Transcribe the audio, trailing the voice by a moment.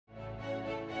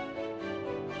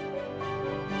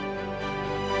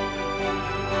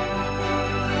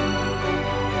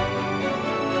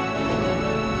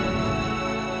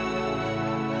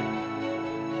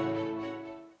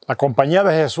La Compañía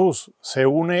de Jesús se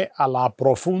une a la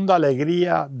profunda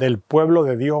alegría del pueblo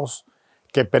de Dios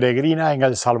que peregrina en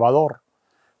El Salvador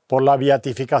por la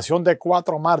beatificación de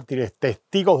 4 mártires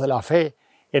testigos de la fe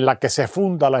en la que se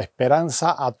funda la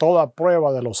esperanza a toda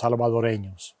prueba de los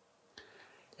salvadoreños.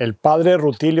 El padre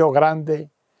Rutilio Grande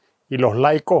y los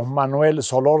laicos Manuel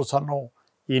Solórzano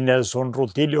y Nelson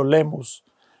Rutilio Lemus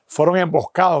fueron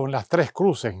emboscados en las Tres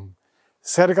Cruces,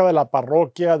 cerca de la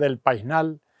parroquia del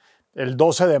Paisnal, el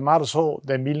 12 de marzo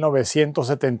de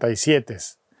 1977,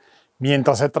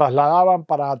 mientras se trasladaban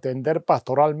para atender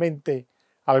pastoralmente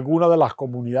algunas de las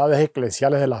comunidades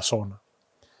eclesiales de la zona.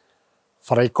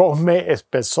 Fray Cosme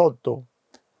Espesotto,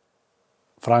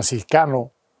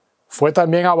 franciscano, fue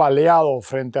también abaleado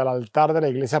frente al altar de la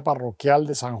iglesia parroquial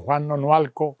de San Juan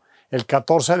Nonualco el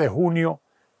 14 de junio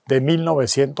de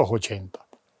 1980.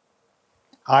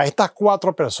 A estas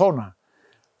 4 personas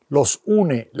los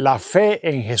une la fe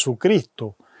en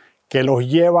Jesucristo, que los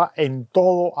lleva en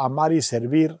todo a amar y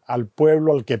servir al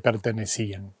pueblo al que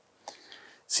pertenecían.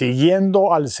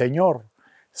 Siguiendo al Señor,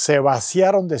 se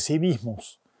vaciaron de sí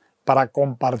mismos para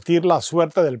compartir la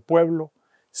suerte del pueblo,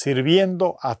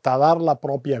 sirviendo hasta dar la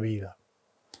propia vida.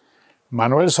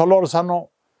 Manuel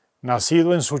Solórzano,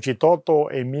 nacido en Suchitoto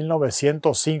en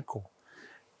 1905,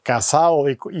 casado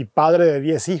y padre de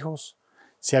 10 hijos,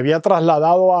 se había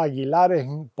trasladado a Aguilares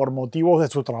por motivos de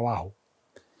su trabajo.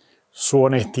 Su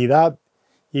honestidad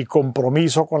y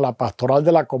compromiso con la pastoral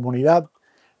de la comunidad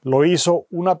lo hizo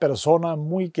una persona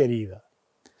muy querida.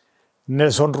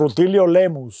 Nelson Rutilio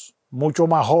Lemus, mucho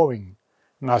más joven,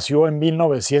 nació en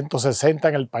 1960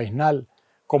 en el Paisnal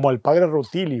como el padre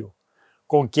Rutilio,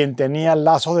 con quien tenía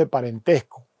lazos de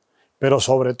parentesco, pero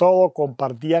sobre todo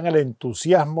compartían el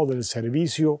entusiasmo del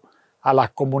servicio a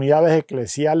las comunidades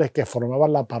eclesiales que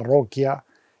formaban la parroquia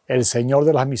El Señor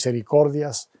de las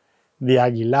Misericordias de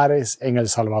Aguilares en El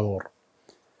Salvador.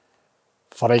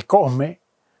 Fray Cosme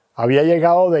había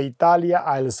llegado de Italia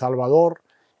a El Salvador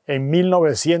en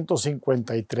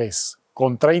 1953,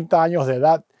 con 30 años de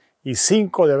edad y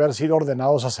 5 de haber sido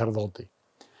ordenado sacerdote.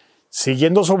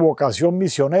 Siguiendo su vocación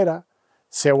misionera,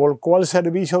 se volcó al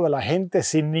servicio de la gente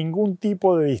sin ningún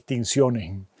tipo de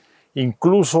distinciones,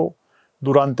 incluso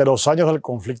durante los años del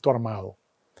conflicto armado.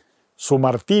 Su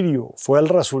martirio fue el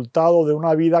resultado de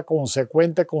una vida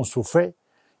consecuente con su fe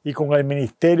y con el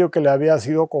ministerio que le había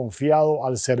sido confiado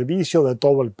al servicio de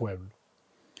todo el pueblo.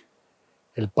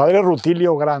 El padre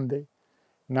Rutilio Grande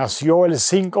nació el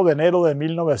 5 de enero de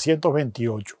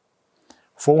 1928.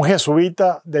 Fue un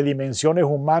jesuita de dimensiones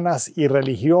humanas y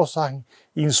religiosas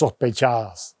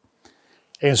insospechadas.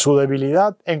 En su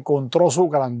debilidad encontró su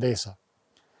grandeza.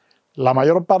 La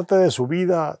mayor parte de su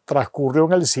vida transcurrió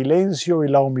en el silencio y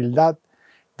la humildad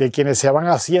de quienes se van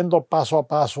haciendo paso a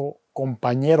paso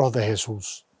compañeros de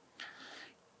Jesús.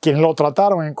 Quienes lo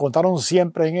trataron encontraron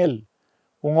siempre en él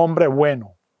un hombre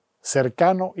bueno,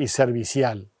 cercano y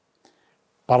servicial.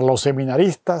 Para los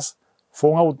seminaristas fue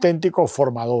un auténtico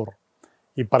formador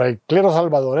y para el clero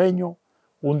salvadoreño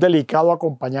un delicado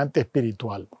acompañante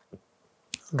espiritual.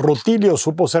 Rutilio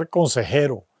supo ser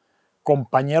consejero,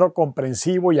 compañero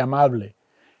comprensivo y amable,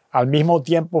 al mismo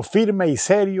tiempo firme y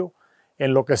serio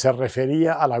en lo que se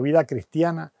refería a la vida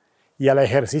cristiana y al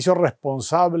ejercicio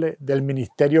responsable del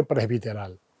ministerio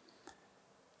presbiteral.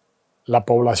 La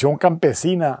población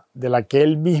campesina de la que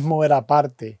él mismo era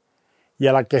parte y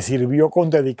a la que sirvió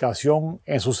con dedicación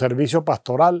en su servicio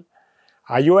pastoral,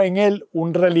 halló en él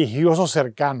un religioso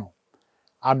cercano,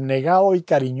 abnegado y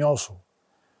cariñoso,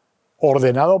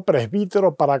 ordenado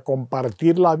presbítero para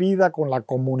compartir la vida con la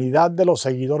comunidad de los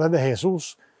seguidores de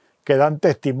Jesús que dan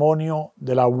testimonio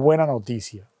de la buena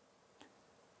noticia.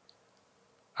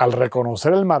 Al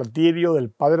reconocer el martirio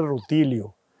del padre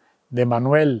Rutilio, de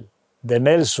Manuel, de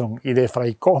Nelson y de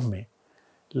Fray Cosme,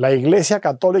 la Iglesia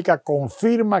Católica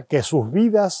confirma que sus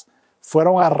vidas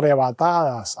fueron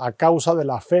arrebatadas a causa de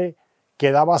la fe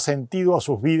que daba sentido a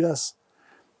sus vidas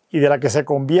y de la que se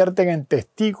convierten en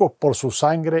testigos por su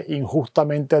sangre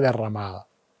injustamente derramada.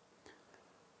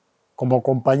 Como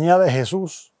Compañía de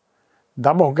Jesús,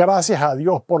 damos gracias a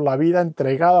Dios por la vida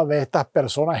entregada de estas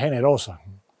personas generosas.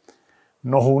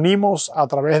 Nos unimos a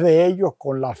través de ellos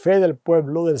con la fe del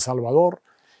pueblo de El Salvador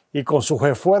y con sus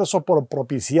esfuerzos por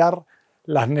propiciar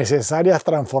las necesarias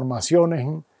transformaciones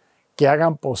que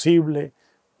hagan posible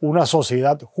una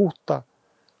sociedad justa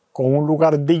con un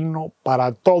lugar digno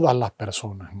para todas las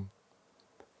personas.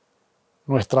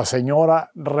 Nuestra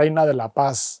Señora, Reina de la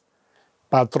Paz,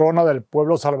 patrona del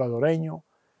pueblo salvadoreño,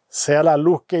 sea la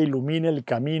luz que ilumine el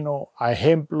camino a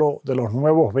ejemplo de los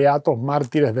nuevos beatos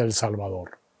mártires de El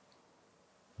Salvador.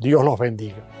 Dios los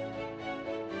bendiga.